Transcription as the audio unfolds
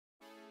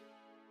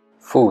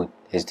Food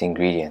is the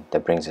ingredient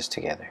that brings us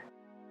together.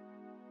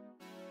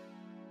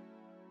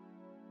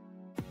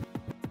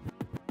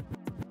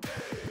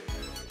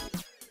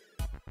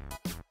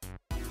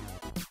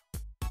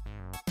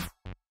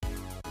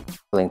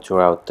 Traveling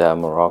throughout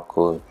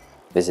Morocco,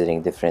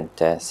 visiting different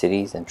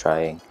cities and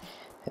trying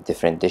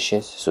different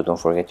dishes. So don't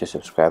forget to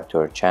subscribe to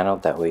our channel,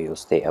 that way you'll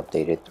stay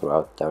updated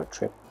throughout our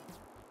trip.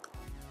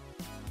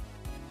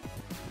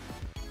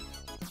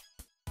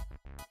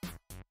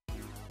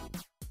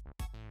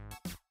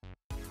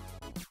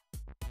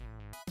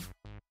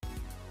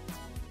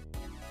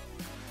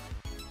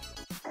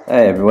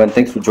 Hi everyone,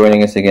 thanks for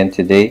joining us again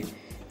today.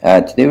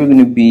 Today we're going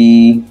to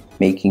be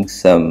making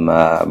some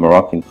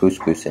Moroccan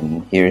couscous,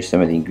 and here are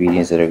some of the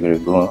ingredients that are going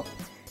to go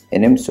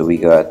in them. So we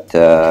got,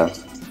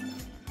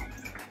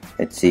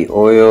 let's see,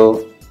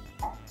 oil,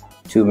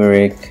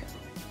 turmeric,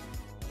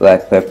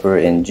 black pepper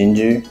and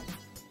ginger,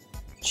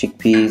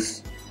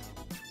 chickpeas,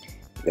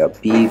 we got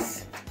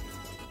beef,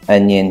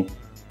 onion,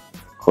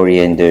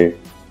 coriander,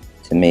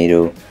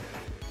 tomato.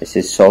 This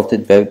is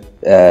salted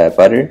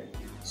butter,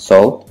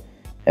 salt.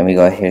 And we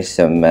got here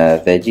some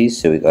veggies.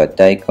 So we got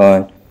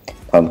daikon,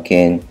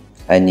 pumpkin,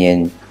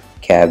 onion,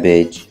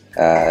 cabbage.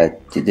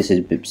 This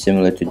is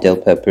similar to dill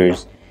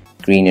peppers,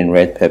 green and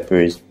red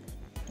peppers,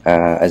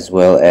 as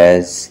well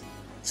as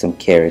some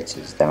carrots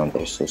is down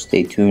there. So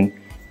stay tuned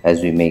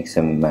as we make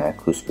some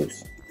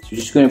couscous. So we're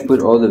just going to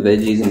put all the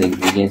veggies and the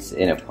ingredients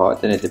in a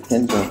pot, and it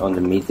depends on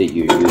the meat that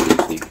you're using.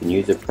 So you can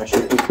use a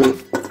pressure cooker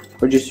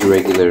or just a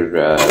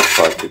regular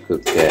pot to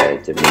cook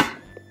the meat.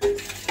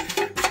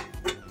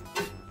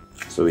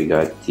 So we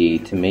got the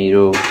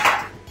tomato,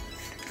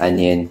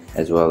 onion,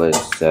 as well as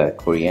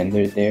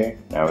coriander there.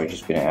 Now we're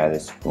just going to add a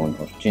spoon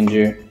of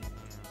ginger,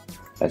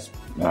 a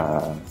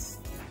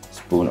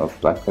spoon of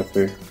black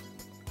pepper,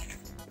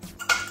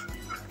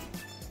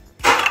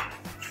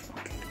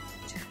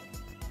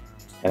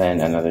 and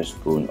then another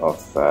spoon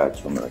of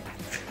turmeric.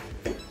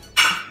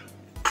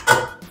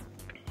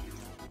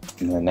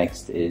 And the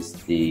next is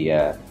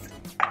the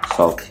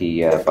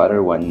salty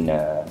butter, 1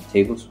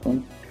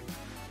 tablespoon.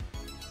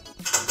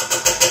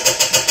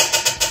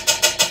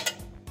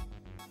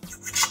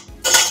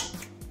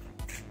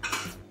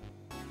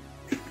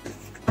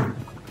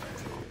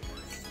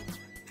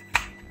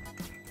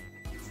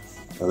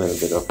 A little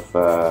bit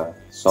of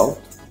salt,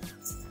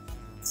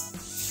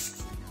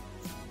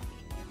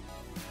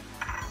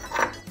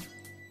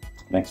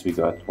 next we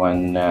got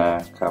 1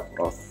 cup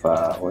of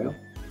oil,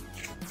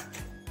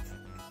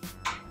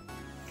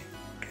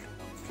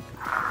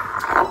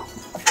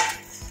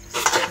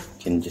 you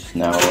can just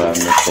now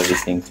mix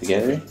everything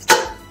together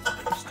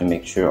just to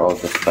make sure all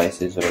the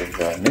spices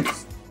are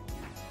mixed.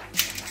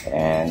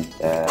 And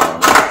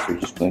next we're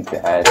just going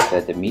to add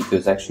the meat.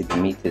 The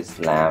meat is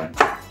lamb.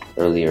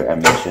 Earlier I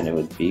mentioned it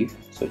was beef,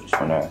 so just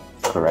want to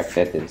correct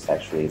that. It's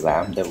actually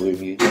lamb that we're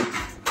using.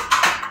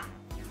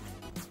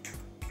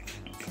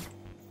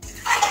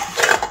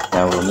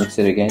 Now we'll mix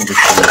it again just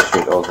to make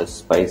sure all the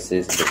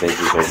spices and the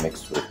veggies are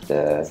mixed with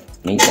the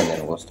meat, and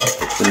then we'll start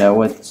it. So now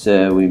once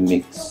we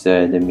mix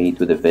the meat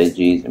with the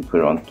veggies and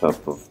put it on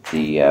top of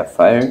the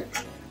fire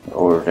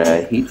or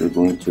heat, we're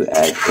going to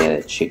add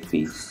the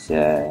chickpeas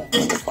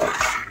in the pot.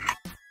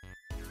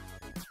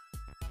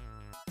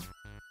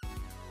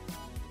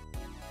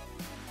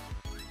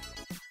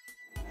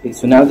 Okay,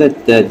 so now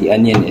that the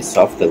onion is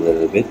soft a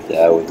little bit,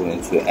 we're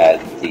going to add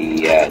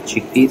the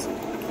chickpeas.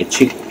 The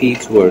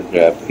chickpeas were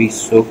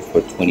pre-soaked for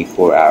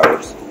 24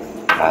 hours,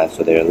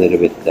 so they're a little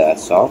bit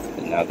soft.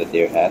 And now that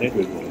they're added,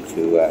 we're going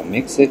to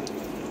mix it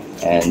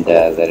and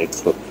let it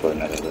cook for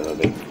another little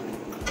bit.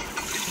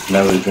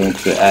 Now we're going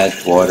to add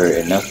water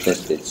enough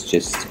that it's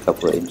just a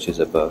couple of inches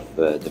above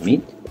the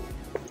meat,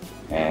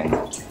 and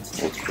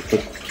we'll cook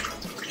it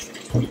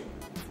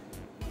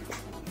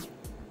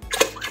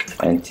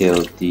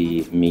until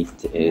the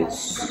meat is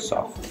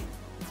soft.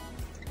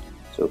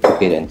 So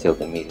cook it until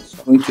the meat is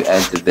soft. I'm going to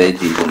add the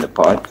veggies in the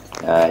pot.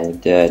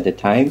 The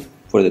time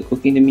for the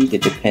cooking the meat,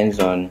 it depends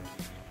on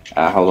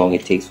how long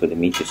it takes for the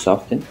meat to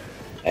soften,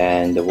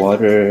 and the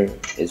water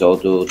is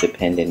also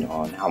dependent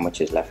on how much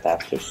is left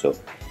after. So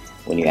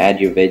when you add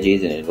your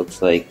veggies and it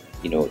looks like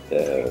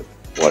the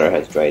water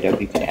has dried up,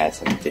 you can add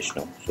some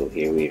additional. So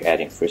here we're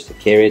adding first the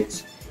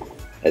carrots,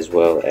 as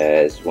well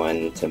as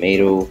 1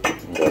 tomato,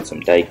 we got some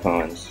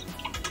daikons,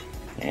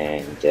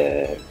 and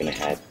we're gonna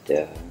add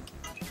so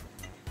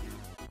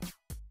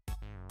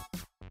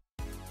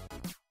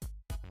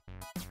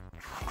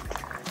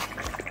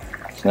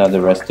now the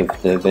rest of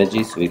the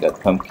veggies. So we got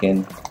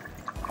pumpkin,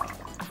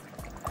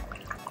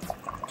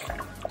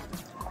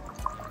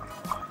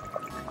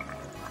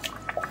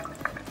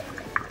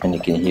 and you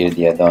can hear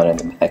the adhan in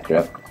the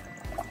background.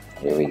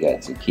 Here we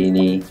got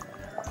zucchini,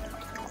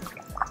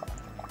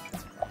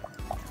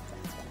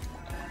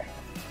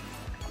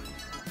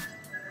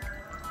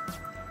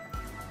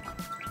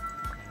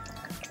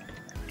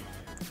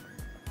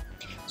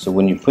 so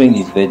when you're putting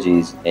these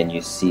veggies and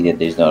you see that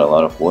there's not a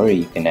lot of water,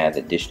 you can add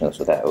additional,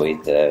 so that way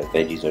the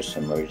veggies are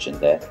submerged in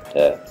that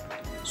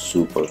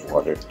soup or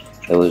water.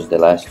 The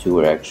last two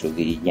were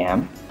actually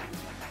yam,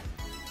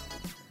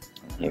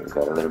 Here we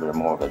got a little bit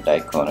more of a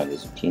daikon on the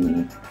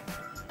zucchini.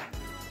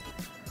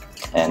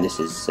 And this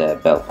is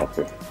bell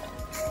pepper.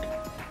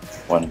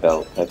 One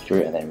bell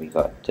pepper, and then we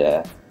got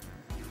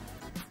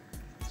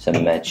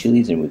some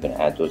chilies, and we're going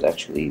to add those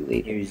actually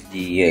later. Here's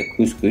the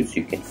couscous.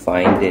 You can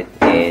find it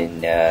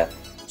in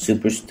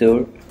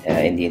Superstore,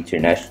 in the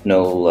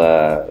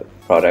international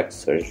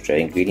products or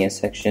ingredient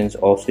sections.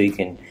 Also, you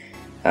can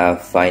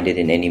find it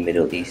in any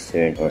Middle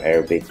Eastern or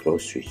Arabic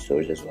grocery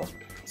stores as well.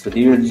 So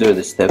these are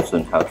the steps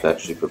on how to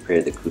actually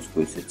prepare the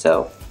couscous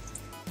itself.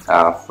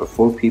 For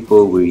 4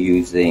 people, we're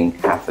using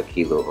half a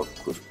kilo of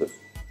couscous.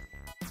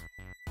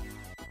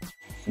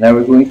 Now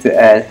we're going to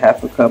add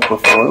half a cup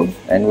of oil,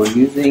 and we're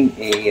using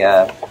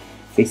a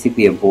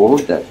basically a bowl.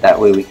 That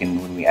way we can,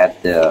 when we add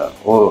the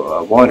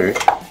oil, water,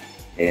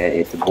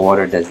 if the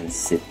water doesn't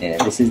sit in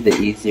it. This is the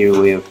easier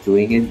way of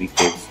doing it,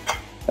 because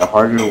the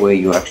harder way,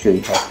 you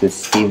actually have to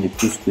steam the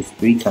couscous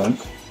 3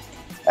 times.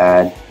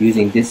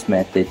 Using this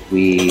method,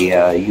 we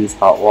use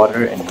hot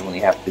water and we only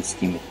have to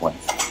steam it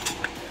once.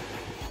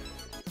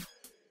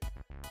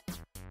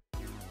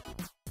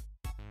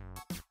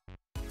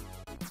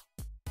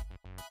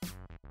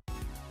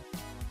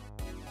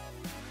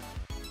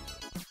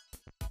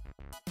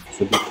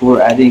 So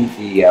before adding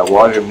the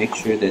water, make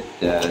sure that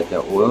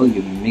the oil,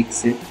 you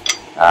mix it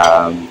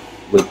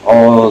with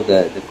all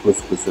the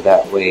couscous, so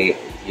that way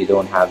you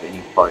don't have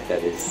any part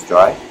that is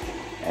dry,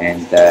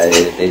 and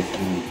there's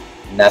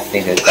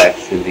nothing that's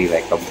actually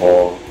like a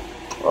ball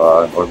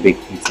or big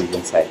pieces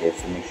inside there,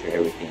 so make sure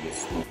everything is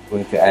smooth. I'm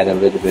going to add a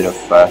little bit of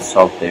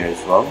salt there as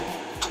well,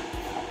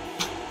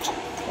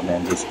 and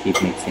then just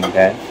keep mixing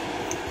that.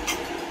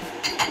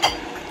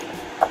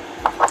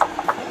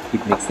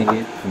 Keep mixing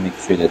it to make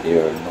sure that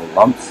there are no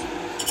lumps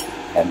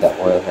and the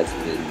oil has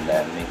been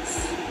mixed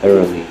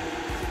thoroughly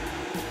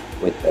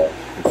with the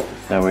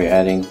couscous. Now we're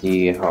adding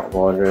the hot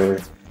water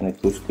and the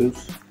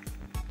couscous.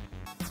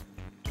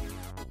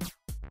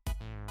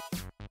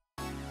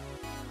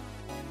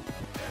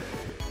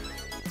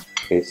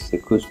 Okay, so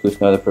the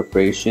couscous, now the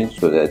preparation.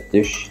 So that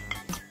dish,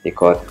 they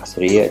call it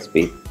kasriya. It's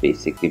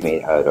basically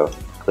made out of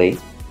clay.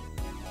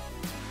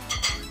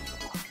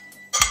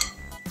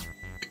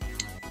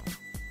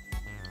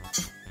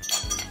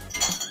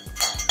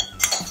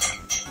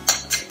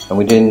 And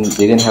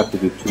they didn't have to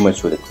do too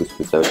much with the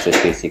couscous. So it's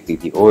just basically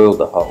the oil,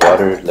 the hot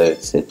water, let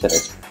it sit, and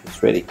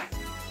it's ready.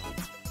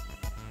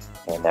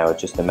 And now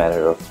it's just a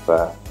matter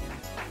of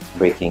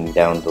breaking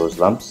down those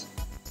lumps.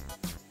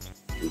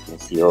 You can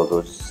see all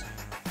those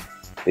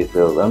big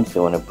little lumps.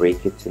 You want to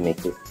break it to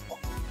make it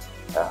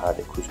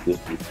the couscous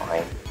be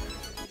fine,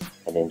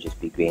 and then just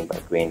be grain by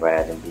grain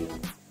rather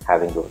than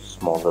having those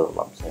small little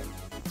lumps in.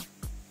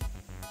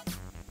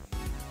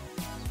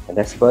 And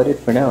that's about it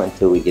for now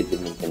until we get the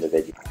meat and the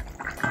veggies.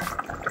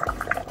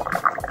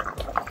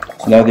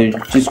 So now they're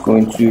just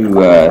going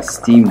to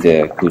steam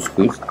the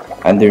couscous.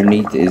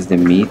 Underneath is the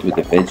meat with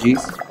the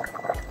veggies,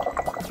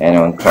 and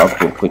on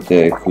top we'll put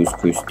the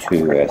couscous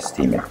to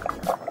steam it.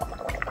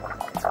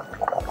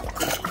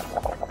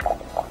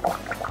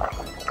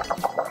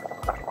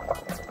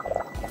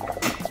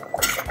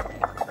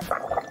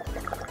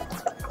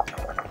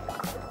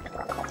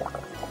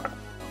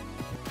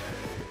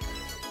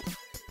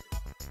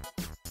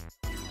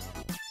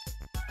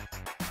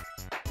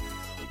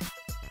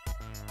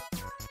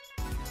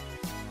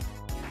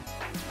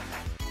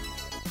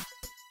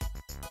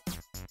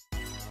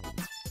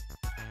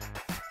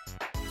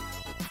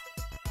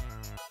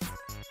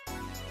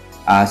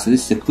 So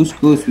this is the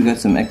couscous. We got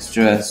some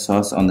extra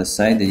sauce on the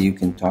side that you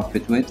can top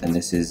it with, and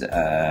this is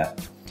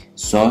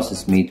sauce.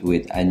 It's made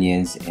with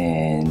onions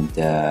and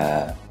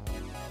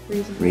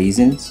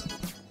raisins.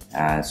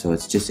 So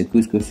it's just the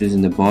couscous is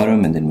in the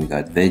bottom, and then we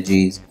got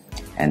veggies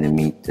and the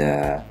meat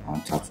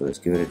on top. So let's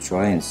give it a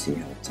try and see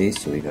how it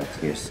tastes. So we got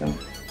here some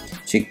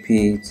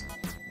chickpeas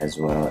as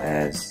well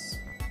as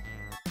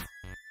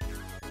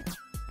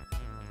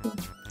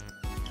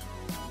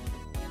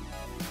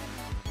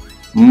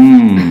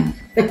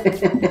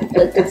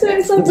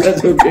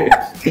That's okay.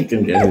 You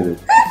can get it.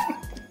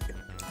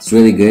 It's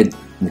really good.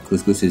 The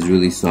couscous is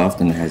really soft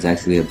and it has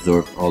actually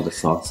absorbed all the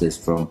sauces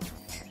from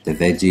the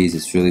veggies.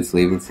 It's really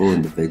flavorful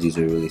and the veggies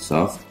are really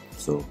soft.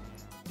 So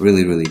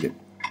really, really good.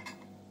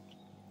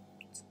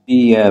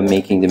 Be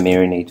making the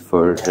marinade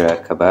for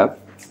kebab.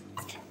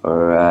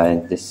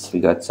 Or this, we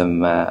got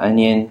some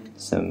onion,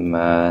 some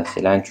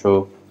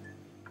cilantro,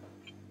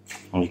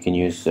 and you can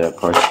use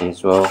parsley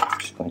as well.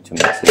 Just going to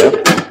mix it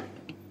up.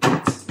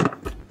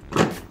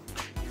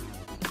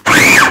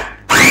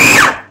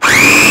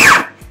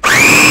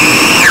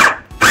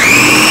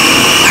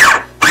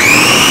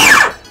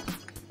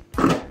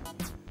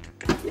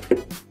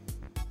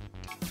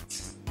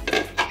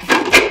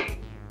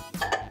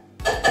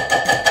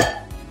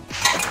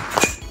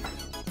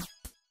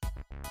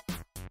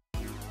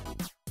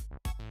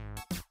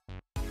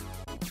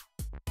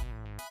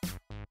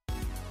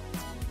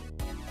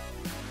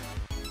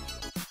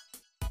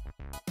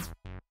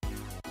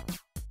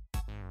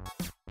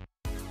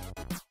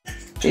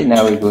 Okay,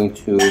 now we're going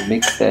to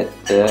mix that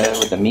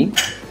with the meat.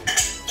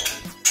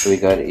 So we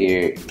got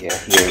here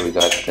we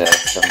got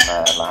some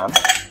lamb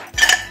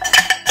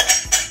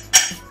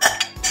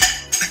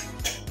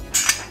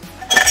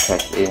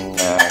cut in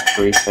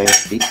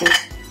curry-sized pieces,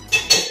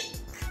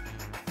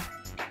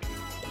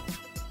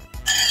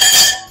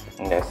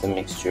 and that's a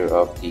mixture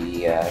of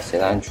the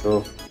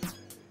cilantro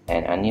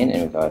and onion,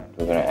 and we're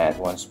gonna add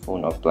 1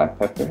 spoon of black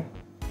pepper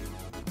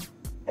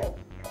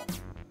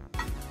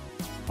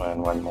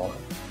and 1 more,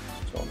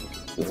 so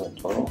 2 in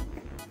total.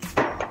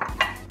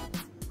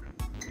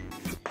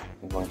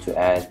 We're going to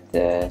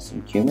add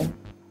some cumin,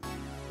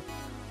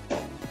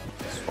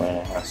 that's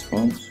 1.5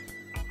 spoons.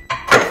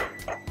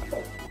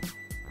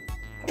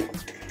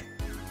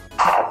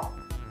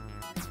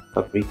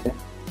 Paprika,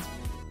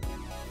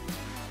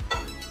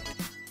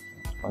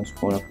 1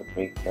 spoon of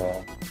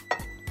paprika,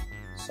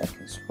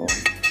 2nd spoon,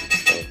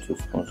 2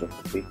 spoons of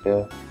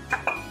paprika,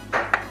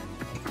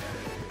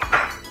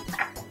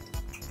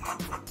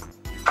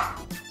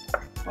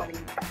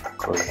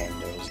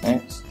 coriander is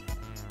next,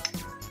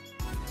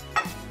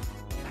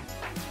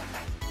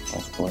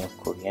 1 spoon of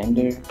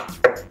coriander,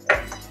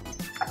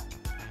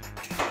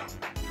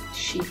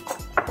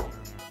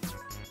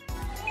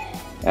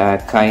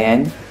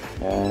 cayenne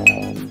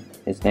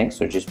is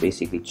next, or just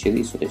basically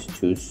chili, so there's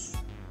 2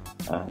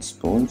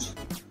 spoons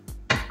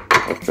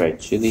of dried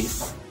chili,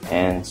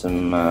 and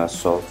some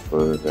salt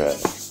for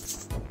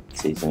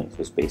seasoning,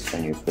 just based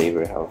on your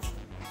flavor, how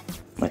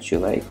much you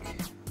like.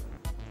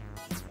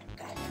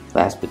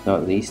 Last but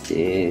not least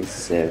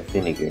is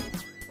vinegar.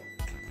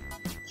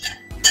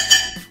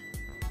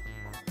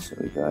 So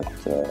we got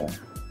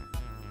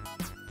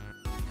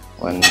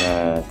 1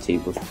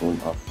 tablespoon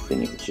of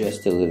vinegar,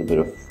 just a little bit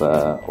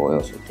of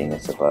oil, so I think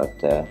that's about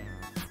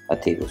a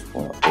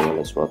tablespoon of oil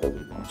as well that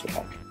we're going to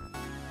have.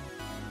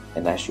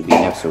 And that should be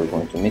enough, so we're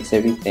going to mix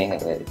everything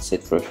and let it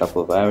sit for a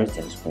couple of hours,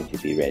 then it's going to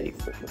be ready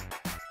for you.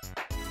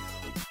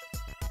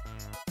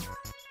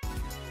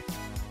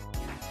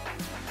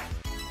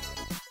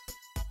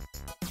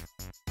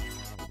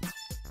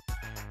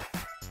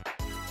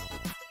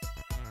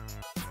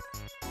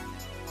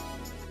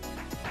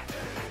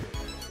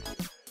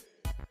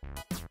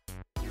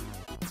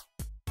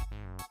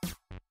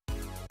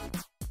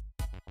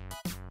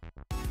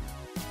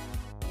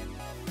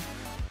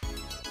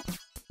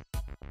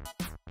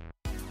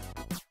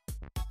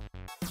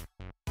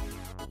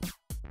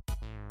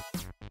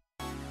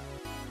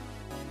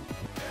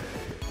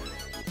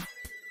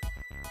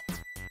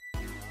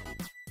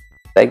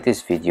 Like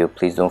this video,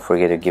 please don't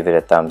forget to give it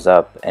a thumbs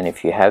up, and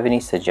if you have any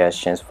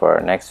suggestions for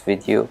our next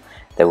video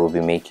that we'll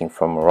be making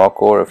from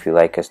Morocco, or if you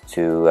like us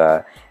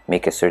to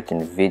make a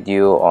certain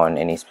video on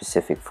any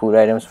specific food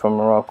items from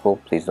Morocco,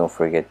 please don't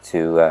forget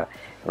to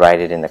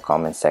write it in the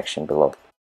comment section below.